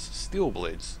weakens steel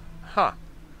blades. Ha!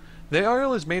 The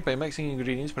oil is made by mixing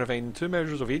ingredients providing 2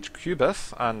 measures of each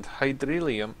cubith and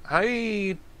hydragem,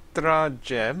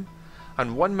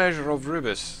 and 1 measure of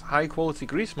rubus. High quality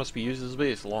grease must be used as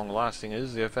base. Long lasting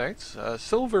is the effect.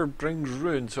 Silver brings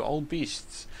ruin to all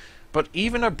beasts, but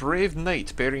even a brave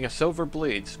knight bearing a silver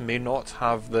blade may not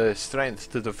have the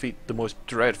strength to defeat the most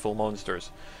dreadful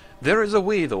monsters. There is a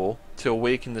way, though, to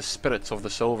awaken the spirits of the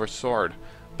silver sword.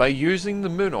 By using the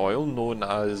moon oil known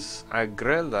as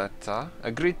Agentia.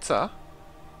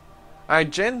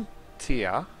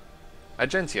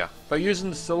 By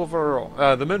using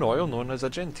the moon oil known as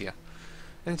Agentia.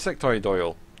 Insectoid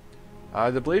oil.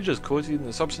 The blade is coated in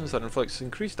a substance that inflicts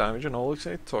increased damage on all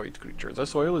insectoid creatures.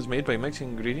 This oil is made by mixing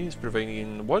ingredients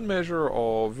providing 1 measure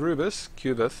of rubus,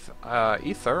 cubith,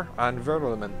 ether, and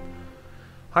vermin.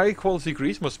 High quality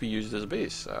grease must be used as a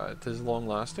base. It is long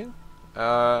lasting.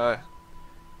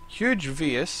 Huge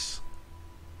Vias,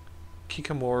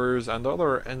 Kikamores, and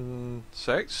other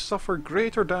insects suffer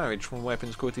greater damage from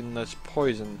weapons coated in this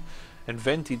poison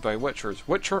invented by witchers.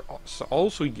 Witchers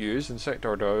also use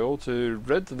insectoid oil to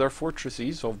rid their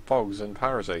fortresses of bugs and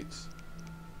parasites.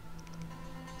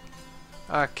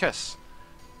 Kiss.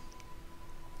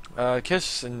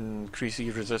 Kiss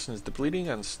increases resistance to bleeding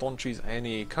and staunches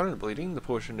any current bleeding. The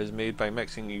potion is made by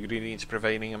mixing ingredients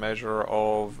providing a measure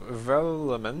of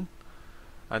vermin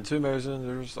and 2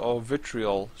 measures of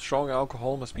vitriol. Strong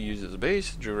alcohol must be used as a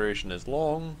base. Duration is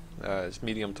long. It's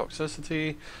medium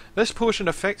toxicity. This potion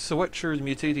affects the Witcher's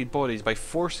mutated bodies by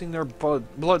forcing their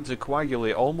blood to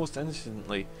coagulate almost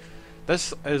instantly.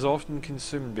 This is often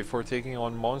consumed before taking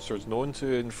on monsters known to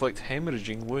inflict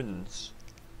hemorrhaging wounds.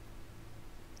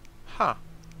 Ha!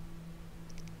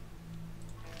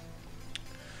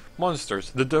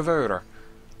 Monsters. The Devourer.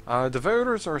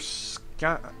 Devourers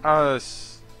are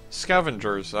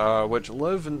scavengers which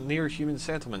live near human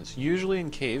settlements, usually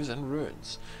in caves and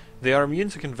ruins. They are immune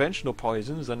to conventional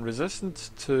poisons and resistant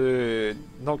to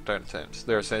knockdown attempts.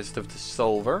 They are sensitive to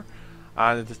silver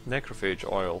and necrophage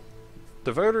oil.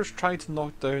 Devourers try to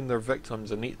knock down their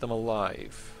victims and eat them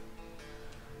alive.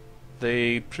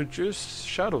 They produce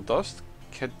shadow dust,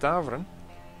 cadaverine,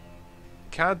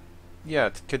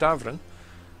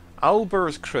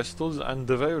 Alber's crystals, and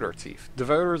devourer teeth.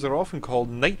 Devourers are often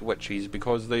called night witches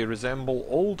because they resemble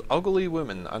old ugly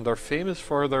women and are famous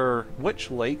for their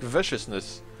witch-like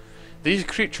viciousness. These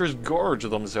creatures gorge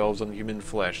themselves on human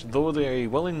flesh. Though they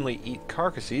willingly eat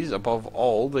carcasses, above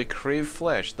all they crave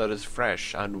flesh that is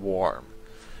fresh and warm.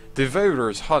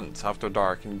 Devourers hunt after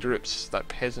dark in groups that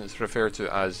peasants refer to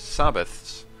as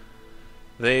sabbaths.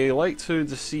 They like to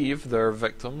deceive their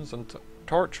victims and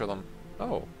torture them.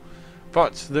 Oh.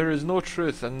 But there is no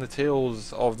truth in the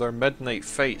tales of their midnight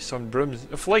fights on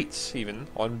flights even,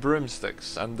 on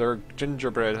broomsticks and their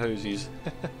gingerbread houses.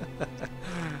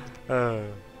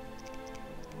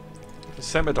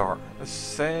 Scimitar.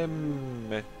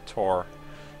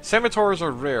 Scimitars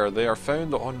are rare. They are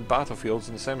found on battlefields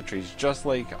and cemeteries, just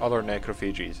like other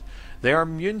necrophages. They are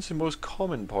immune to most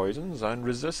common poisons and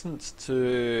resistant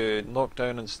to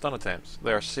knockdown and stun attempts.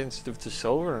 They are sensitive to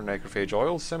silver and necrophage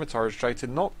oil. Scimitars try to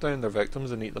knock down their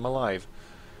victims and eat them alive.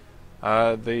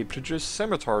 They produce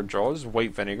scimitar jaws,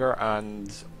 white vinegar,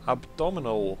 and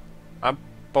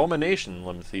abomination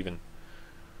limbs even.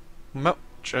 Much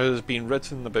has been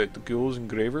written about the ghouls and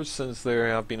gravers since they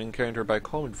have been encountered by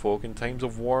common folk in times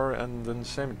of war and in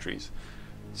cemeteries.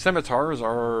 Scimitars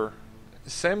are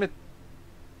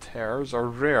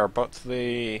rare, but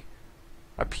they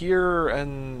appear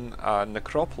in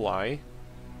necropoli.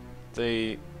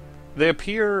 They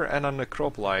appear in a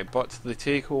necropoli, but they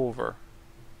take over.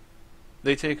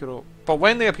 But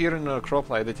when they appear in a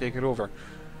necropoli, they take it over.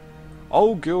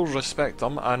 All ghouls respect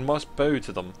them and must bow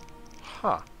to them.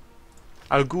 Ha!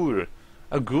 A ghoul.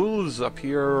 Ghouls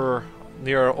appear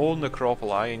near all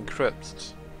necropoli and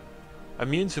crypts.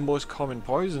 Immune to most common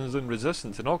poisons and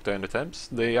resistant to knockdown attempts,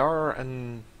 they are,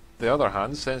 on the other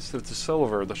hand, sensitive to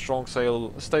silver. The strong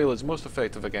style is most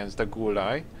effective against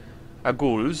ghouls.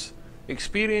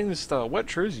 Experienced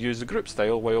witchers use the group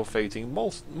style while fighting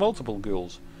multiple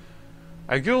ghouls.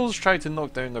 Ghouls try to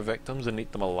knock down their victims and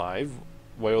eat them alive,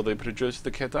 while they produce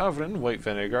the cadaverin, white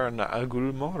vinegar, and the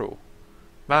ghoul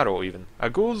marrow even.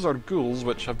 Ghouls are ghouls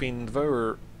which have been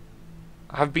devouring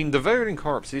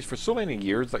corpses for so many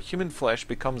years that human flesh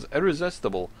becomes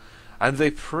irresistible, and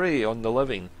they prey on the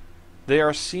living. They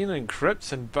are seen in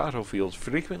crypts and battlefields,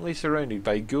 frequently surrounded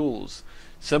by ghouls.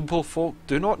 Simple folk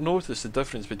do not notice the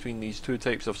difference between these two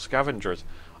types of scavengers,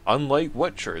 unlike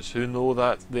witchers, who know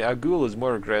that the ghoul is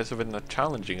more aggressive and a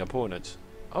challenging opponent.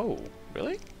 Oh,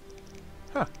 really?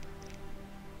 Huh.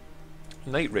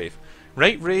 Night Wraith.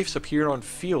 Night Wraiths appear on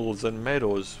fields and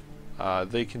meadows.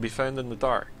 They can be found in the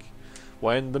dark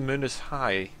when the moon is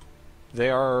high. They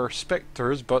are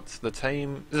spectres, but at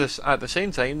the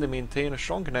same time they maintain a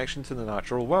strong connection to the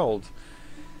natural world.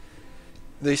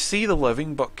 They see the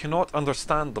living but cannot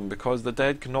understand them because the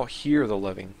dead cannot hear the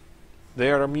living.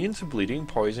 They are immune to bleeding,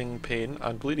 poison, pain,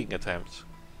 and bleeding attempts.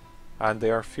 And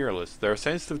they are fearless. They are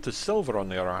sensitive to silver on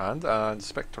the other hand, and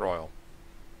spectre oil.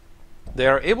 They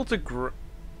are able to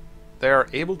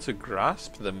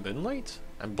grasp the moonlight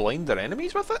and blind their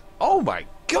enemies with it? Oh my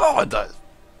god,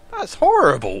 that's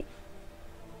horrible!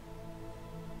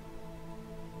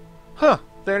 Huh,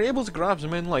 they are able to grasp the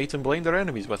moonlight and blind their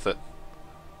enemies with it.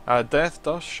 Death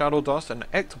dust, shadow dust, and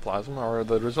ectoplasm are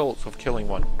the results of killing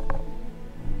one.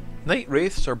 Night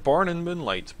Wraiths are born in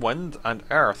moonlight, wind, and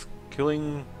earth,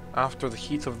 killing after the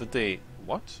heat of the day.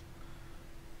 What?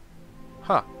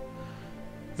 Huh.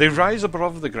 They rise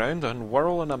above the ground and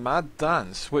whirl in a mad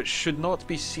dance, which should not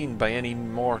be seen by any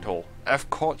mortal. If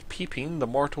caught peeping, the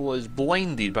mortal is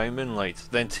blinded by moonlight,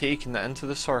 then taken into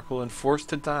the circle and forced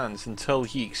to dance until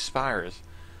he expires,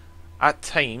 at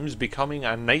times becoming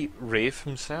a Night Wraith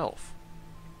himself.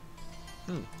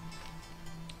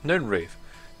 Noon Wraith.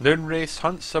 Noon Wraiths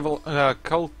hunt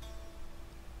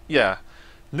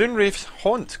Noon Wraiths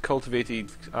haunt cultivated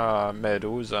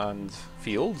meadows and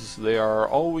fields. They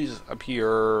always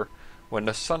appear when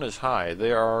the sun is high.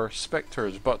 They are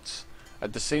spectres, but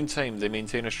at the same time they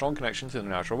maintain a strong connection to the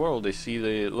natural world. They see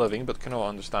the living but cannot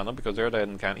understand them because they're dead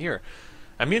and can't hear.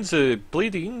 Immune to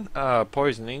bleeding,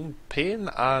 poisoning, pain,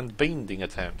 and binding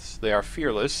attempts. They are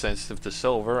fearless, sensitive to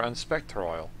silver and spectre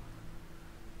oil.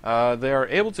 They are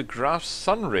able to grasp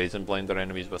sun rays and blind their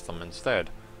enemies with them instead.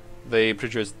 They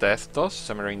produce death dust,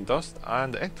 simmering dust,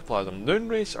 and ectoplasm. Noon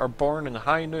Wraiths are born in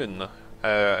high noon,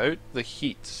 out the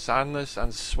heat, sadness,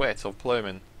 and sweat of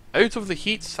ploughmen. Out of the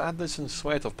heat, sadness, and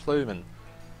sweat of ploughmen.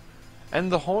 In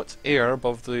the hot air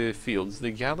above the fields, they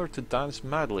gather to dance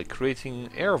madly, creating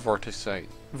air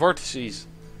vortices.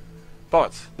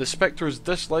 But the spectres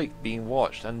dislike being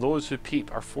watched, and those who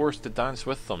peep are forced to dance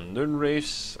with them. Noon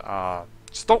Wraiths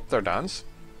stop their dance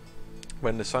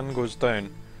when the sun goes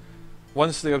down,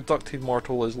 once the abducted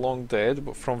mortal is long dead,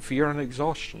 but from fear and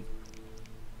exhaustion.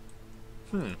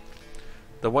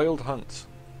 The Wild Hunt.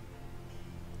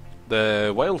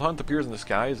 The Wild Hunt appears in the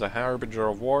sky as a harbinger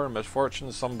of war and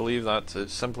misfortune. Some believe that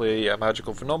it's simply a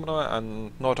magical phenomenon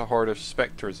and not a horde of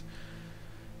spectres.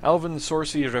 Elven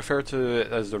sources refer to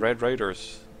it as the Red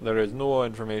Riders. There is no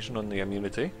information on the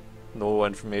immunity, no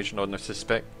information on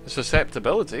their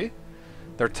susceptibility.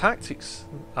 Their tactics,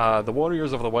 the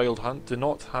warriors of the Wild Hunt do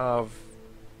not have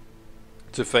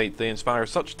to fight. They inspire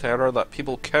such terror that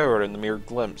people cower in the mere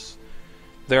glimpse.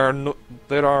 There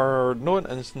are known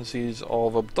instances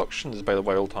of abductions by the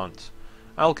Wild Hunt.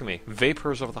 Alchemy,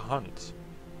 vapors of the hunt.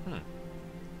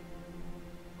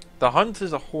 The hunt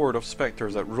is a horde of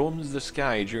spectres that roams the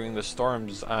sky during the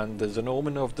storms and is an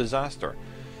omen of disaster.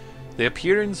 The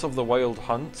appearance of the wild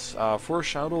hunt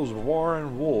foreshadows war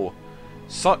and woe,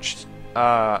 much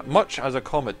as a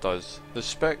comet does. The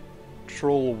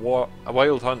spectral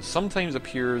wild hunt sometimes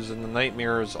appears in the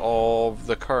nightmares of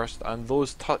the cursed and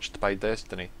those touched by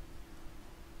destiny.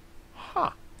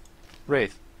 Huh.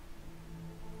 Wraith.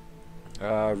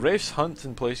 Wraiths hunt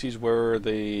in places where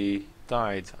they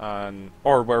died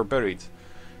or were buried.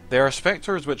 They are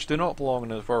spectres which do not belong in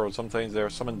this world. Sometimes they are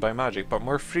summoned by magic, but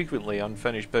more frequently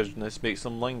unfinished business makes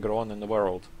them linger on in the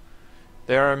world.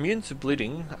 They are immune to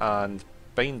bleeding and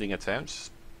binding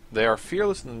attempts. They are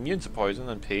fearless and immune to poison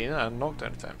and pain and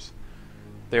knockdown attempts.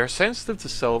 They are sensitive to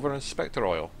silver and spectre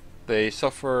oil. They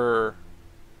suffer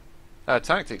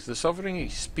tactics. The suffering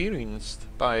experienced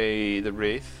by the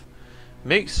Wraith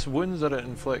makes wounds that it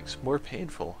inflicts more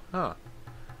painful. Huh.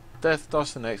 Death,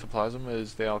 dust, and ectoplasm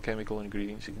is the alchemical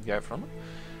ingredients you can get from it.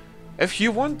 If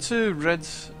you want to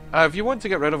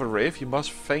get rid of a wraith, you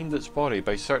must find its body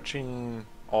by searching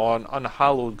on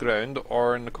unhallowed ground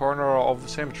or in the corner of the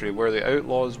cemetery where the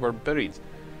outlaws were buried.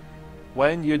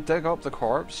 When you dig up the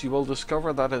corpse, you will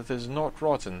discover that it is not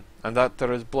rotten and that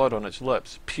there is blood on its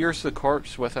lips. Pierce the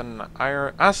corpse with an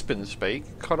aspen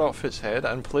spike, cut off its head,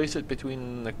 and place it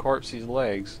between the corpse's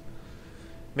legs.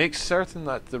 Make certain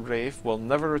that the wraith will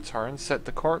never return. Set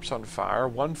the corpse on fire.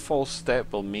 One false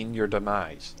step will mean your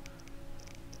demise.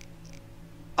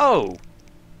 Oh!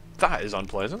 That is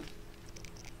unpleasant.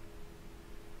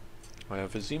 We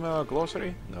have Vizima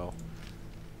glossary? No.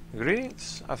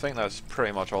 Ingredients? I think that's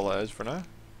pretty much all it is for now.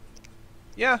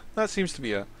 Yeah, that seems to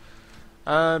be it.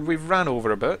 And we've ran over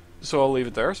a bit, so I'll leave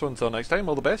it there. So until next time,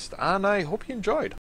 all the best, and I hope you enjoyed.